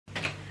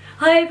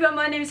Hi everyone,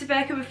 my name is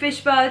Rebecca. I'm a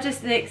fish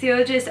biologist and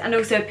ichthyologist and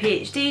also a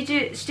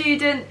PhD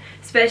student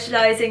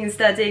specialising in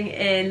studying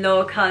in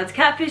loricariid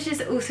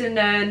catfishes, also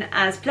known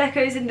as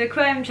plecos in the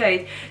aquarium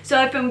trade. So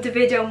I filmed a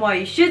video on why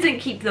you shouldn't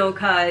keep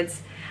loricariids,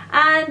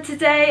 and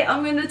today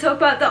I'm going to talk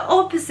about the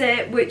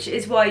opposite, which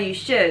is why you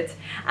should.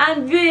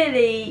 And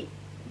really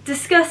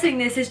discussing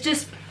this is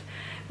just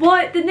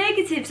why the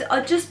negatives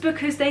are just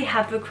because they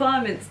have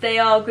requirements. They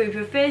are a group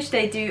of fish,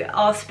 they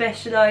are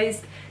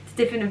specialised to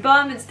different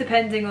environments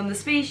depending on the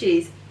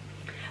species.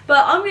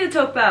 But I'm going to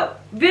talk about,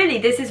 really,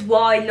 this is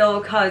why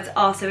loricariids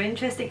are so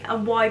interesting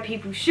and why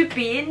people should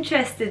be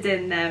interested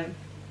in them.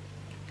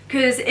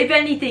 Because if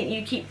anything,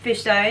 you keep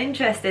fish that are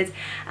interested.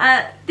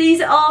 These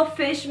are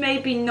fish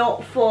maybe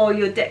not for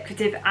your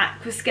decorative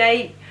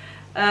aquascape.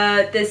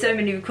 There's so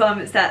many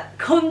requirements that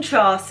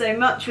contrast so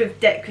much with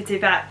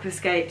decorative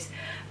aquascapes.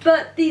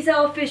 But these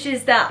are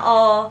fishes that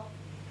are,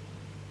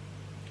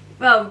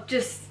 well,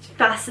 just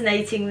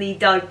fascinatingly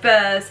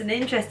diverse and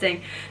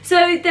interesting.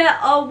 So there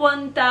are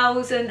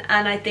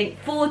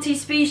 1,040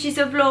 species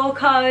of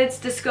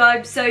loricariids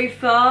described so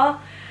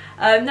far.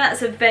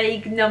 That's a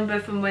vague number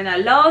from when I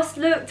last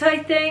looked,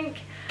 I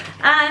think.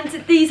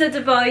 And these are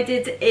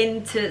divided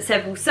into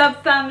several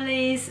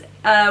subfamilies,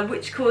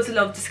 which cause a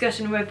lot of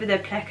discussion whether they're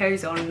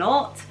plecos or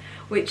not,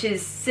 which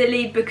is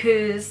silly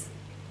because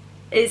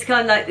it's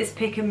kind of like this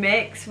pick and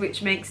mix,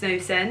 which makes no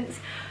sense.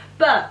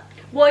 But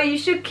why you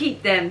should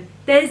keep them,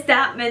 there's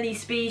that many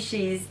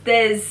species,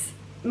 there's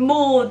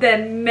more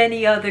than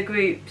many other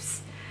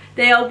groups.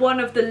 They are one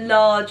of the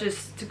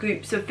largest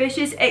groups of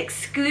fishes,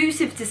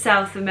 exclusive to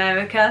South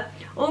America,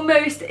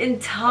 almost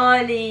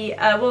entirely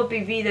will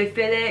be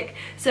velophilic,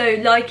 so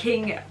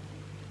liking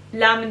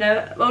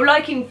laminar, well,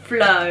 liking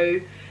flow,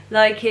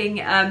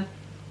 liking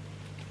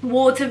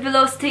water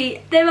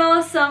velocity. There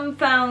are some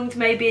found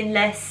maybe in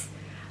less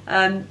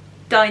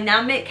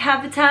dynamic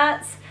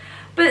habitats,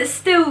 but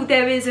still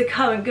there is a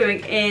current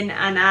going in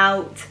and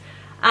out.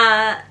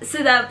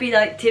 So that would be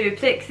like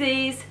Trophic.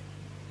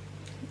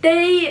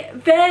 They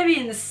vary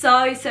in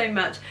size so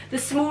much. The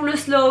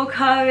smallest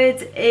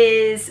loricariid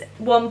is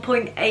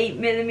 1.8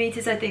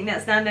 millimeters. I think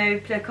that's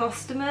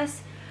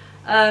Nanoplecostomus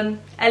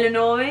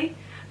Eleanori.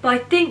 But I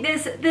think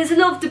there's a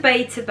lot of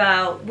debate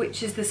about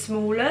which is the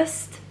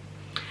smallest.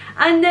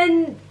 And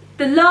then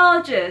the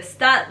largest,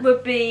 that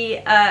would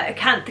be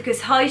Acanthicus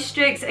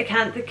hystrix,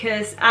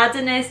 Acanthicus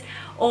adonis,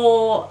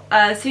 or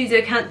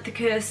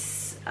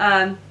Pseudoacanthicus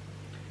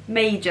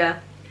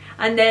major.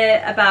 And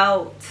they're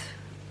about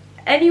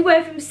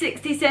anywhere from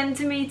 60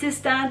 centimetres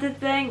standard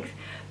length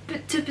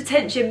to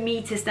potentially a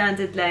metre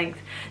standard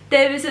length.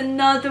 There is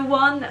another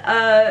one,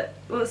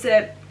 what's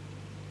it?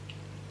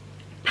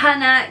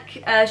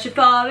 Panac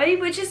shafari,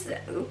 which is,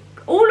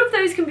 all of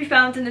those can be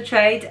found in the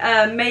trade.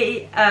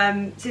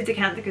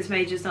 Pseudoacanthicus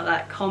major is not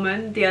that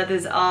common, the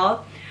others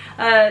are.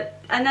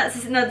 And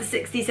that's another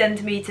 60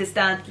 centimetre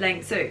standard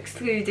length, so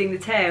excluding the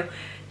tail.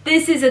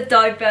 This is a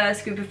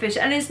diverse group of fish,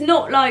 and it's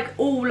not like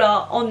all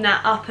are on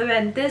that upper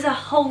end. There's a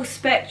whole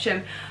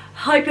spectrum.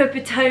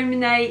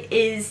 Hypopitomenae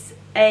is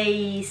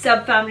a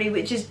subfamily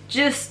which is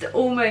just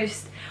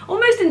almost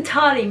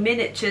entirely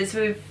miniatures,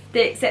 with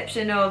the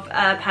exception of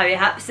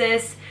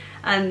Periapsis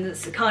and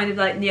it's kind of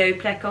like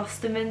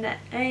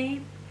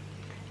Neoplecostomenae,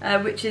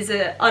 which is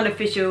an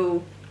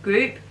unofficial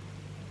group.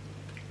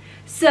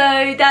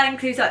 So that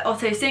includes like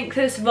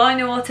Otocinclus,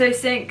 Rhino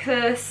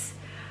Otocinclus,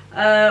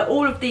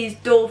 all of these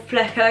dwarf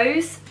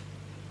plecos.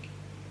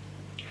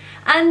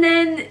 And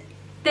then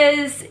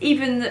there's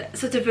even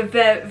sort of a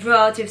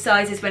variety of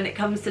sizes when it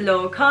comes to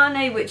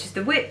Loricariidae, which is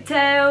the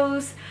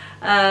whiptails,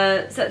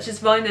 such as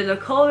Winemiller,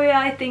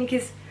 I think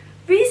is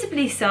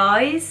reasonably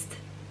sized.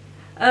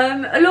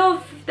 A lot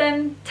of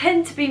them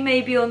tend to be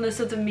maybe on the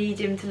sort of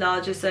medium to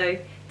larger, so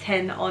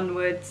 10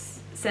 onwards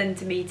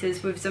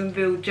centimetres, with some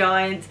real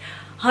giants.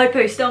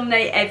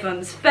 Hypostomenae,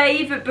 everyone's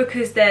favourite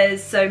because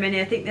there's so many.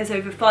 I think there's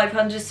over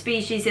 500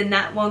 species in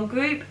that one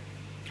group.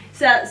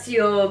 So that's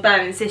your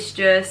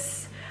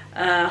Barancistrus,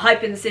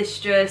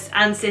 Hypancistrus,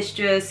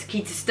 Ancistrus,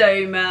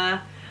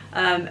 Chaetostoma,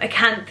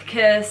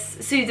 Acanthicus,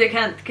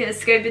 Pseudoacanthicus,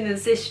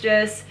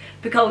 Scobiancistrus,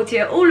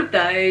 Picoltia, all of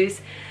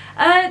those.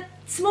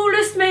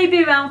 Smallest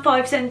maybe around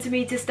 5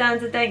 centimetre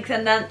standard length,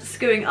 and that's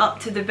going up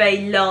to the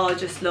very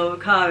largest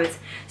loricariids.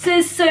 So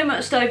there's so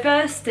much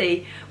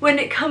diversity. When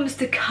it comes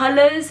to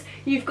colours,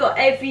 you've got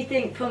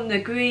everything from the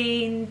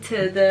green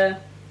to the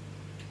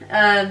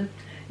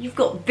you've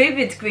got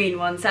vivid green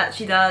ones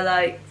actually that are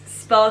like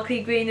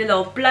sparkly green, a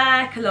lot of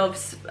black, a lot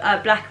of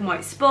black and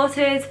white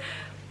spotted,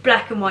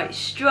 black and white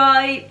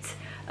striped,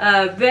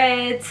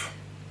 red.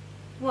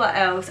 What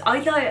else?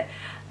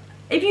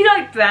 If you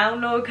like brown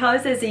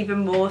loricariids, there's even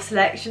more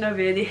selection.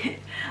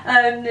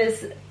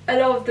 There's a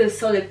lot of the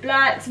solid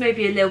blacks,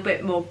 maybe a little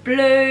bit more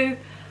blue,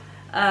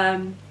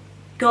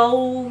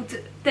 gold.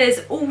 There's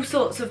all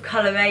sorts of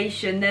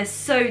coloration. They're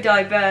so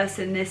diverse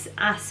in this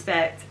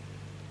aspect.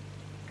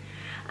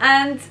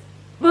 And,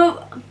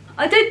 well,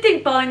 I don't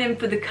think buying them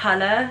for the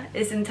colour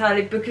is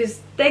entirely,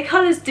 because their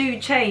colours do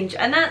change,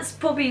 and that's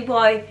probably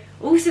why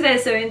Also they're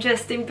so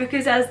interesting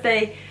because as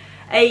they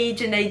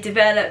age and they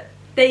develop,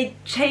 they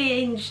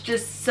change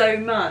just so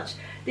much.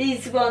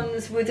 These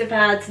ones would have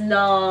had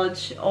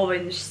large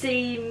orange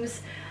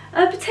seams,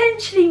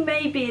 potentially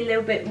maybe a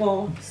little bit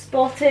more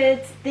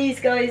spotted. These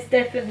guys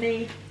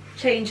definitely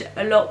change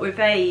a lot with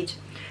age.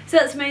 So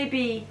that's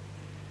maybe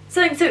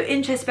something so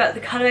interesting about the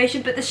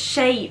coloration, but the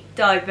shape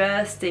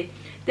diversity.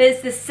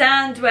 There's the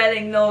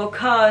sand-dwelling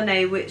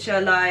Loricariidae, which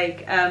are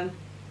like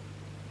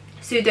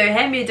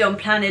Pseudohemidon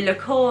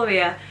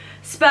planilocoria.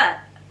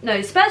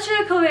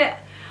 Spatulocoria.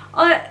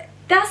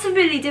 That's a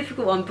really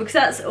difficult one because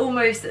that's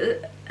almost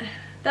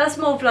that's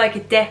more of like a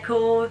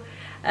decor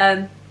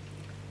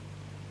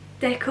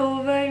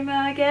aroma,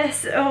 I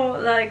guess, or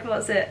like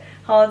what's it,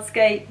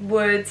 hardscape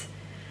wood,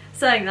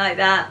 something like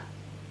that.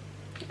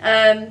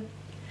 And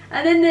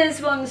then there's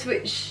ones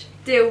which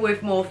deal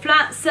with more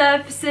flat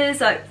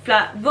surfaces, like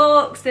flat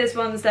rocks. There's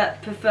ones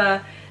that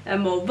prefer a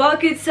more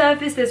rugged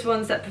surface. There's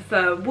ones that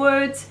prefer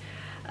wood,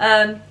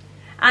 and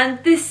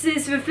this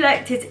is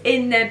reflected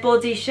in their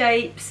body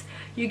shapes.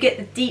 You get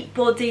the deep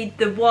bodied,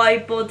 the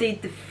wide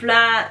bodied, the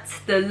flat,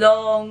 the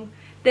long.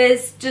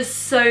 There's just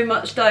so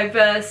much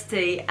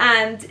diversity,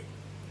 and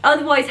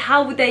otherwise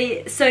how would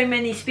so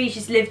many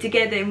species live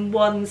together in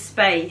one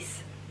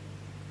space?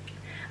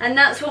 And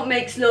that's what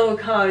makes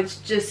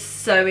loricariids just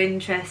so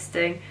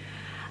interesting.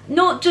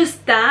 Not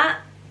just that,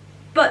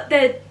 but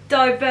their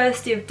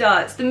diversity of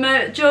diets. The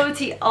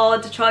majority are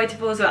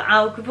detritivores or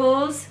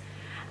algivores,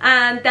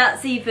 and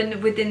that's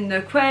even within the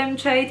aquarium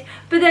trade,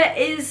 but there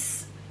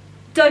is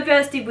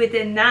diversity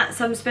within that.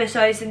 Some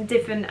specialise in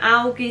different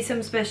algae,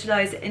 some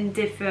specialise in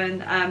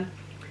different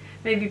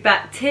maybe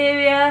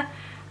bacteria,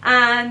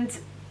 and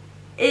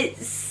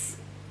it's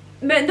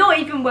not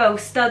even well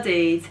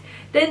studied.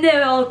 Then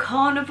there are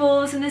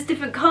carnivores, and there's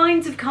different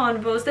kinds of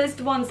carnivores. There's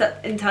the ones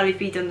that entirely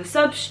feed on the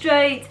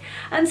substrate,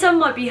 and some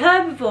might be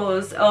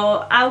herbivores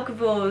or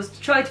algivores,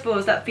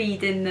 detritivores that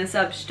feed in the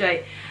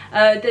substrate.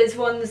 There's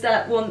ones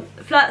that want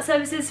flat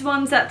surfaces,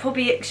 ones that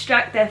probably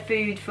extract their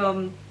food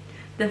from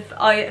the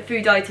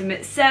food item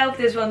itself.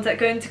 There's ones that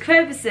go into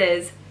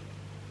crevices.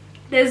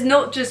 There's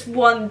not just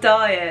one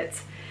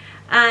diet,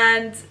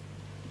 and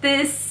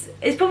this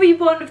is probably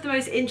one of the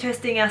most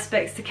interesting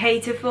aspects to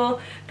cater for,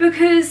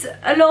 because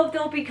a lot of the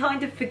hobby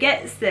kind of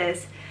forgets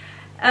this.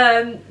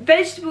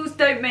 Vegetables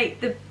don't make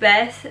the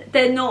best,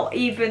 they're not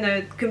even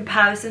a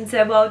comparison to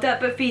their wild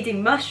diet, but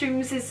feeding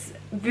mushrooms is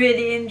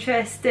really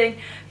interesting.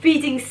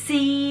 Feeding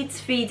seeds,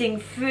 feeding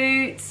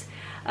fruits,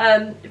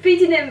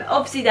 feeding them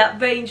obviously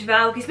that range of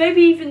algae,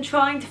 maybe even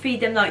trying to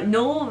feed them like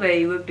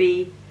nori would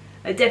be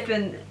a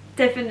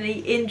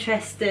definitely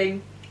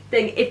interesting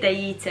thing if they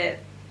eat it.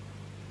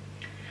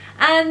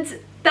 And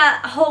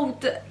that whole,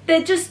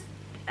 they're just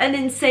an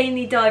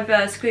insanely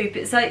diverse group.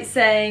 It's like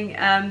saying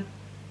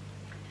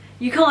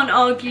you can't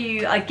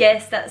argue, I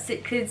guess, that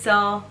cichlids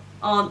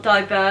aren't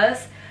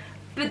diverse,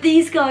 but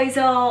these guys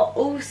are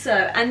also,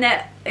 and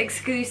they're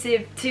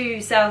exclusive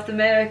to South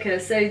America,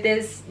 so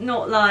there's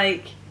not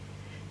like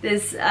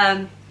there's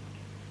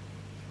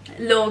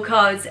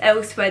loricariids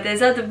elsewhere.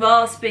 There's other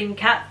rasping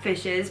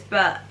catfishes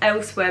but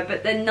elsewhere,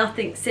 but they're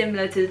nothing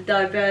similar to the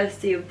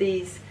diversity of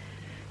these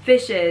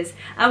fishes.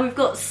 And we've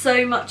got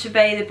so much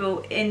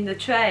available in the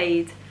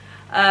trade,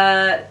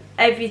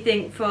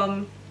 everything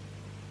from,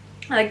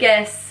 I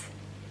guess,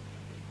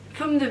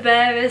 from the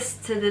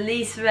rarest to the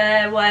least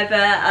rare,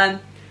 whatever.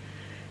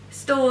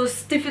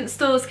 Different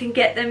stores can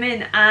get them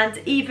in, and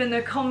even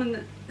a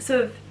common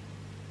sort of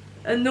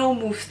a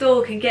normal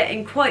store can get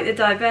in quite the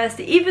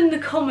diversity. Even the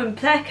common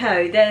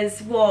Pleco,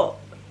 there's what,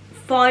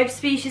 5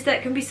 species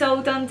that can be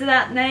sold under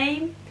that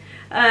name,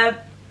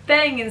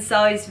 varying in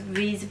size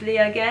reasonably,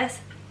 I guess.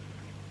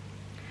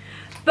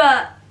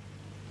 But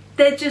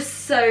they're just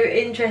so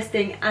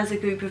interesting as a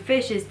group of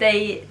fishes.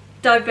 They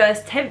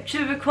diverse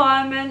temperature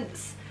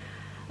requirements,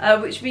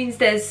 which means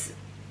there's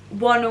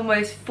one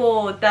almost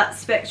for that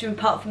spectrum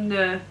apart from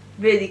the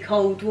really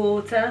cold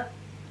water.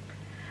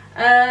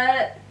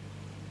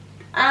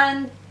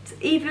 And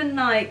even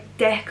like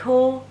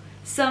decor,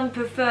 some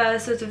prefer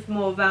sort of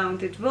more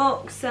rounded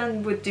rocks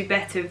and would do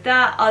better with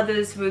that.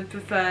 Others would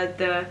prefer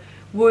the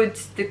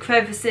woods, the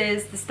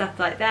crevices, the stuff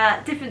like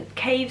that. Different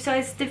cave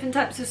sizes, different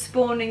types of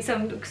spawning.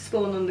 Some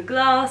spawn on the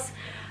glass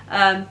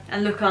and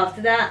look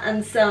after that,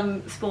 and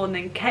some spawn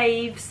in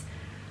caves.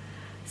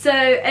 So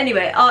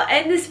anyway, I'll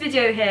end this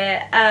video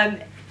here.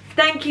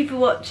 Thank you for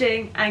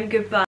watching, and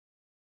goodbye.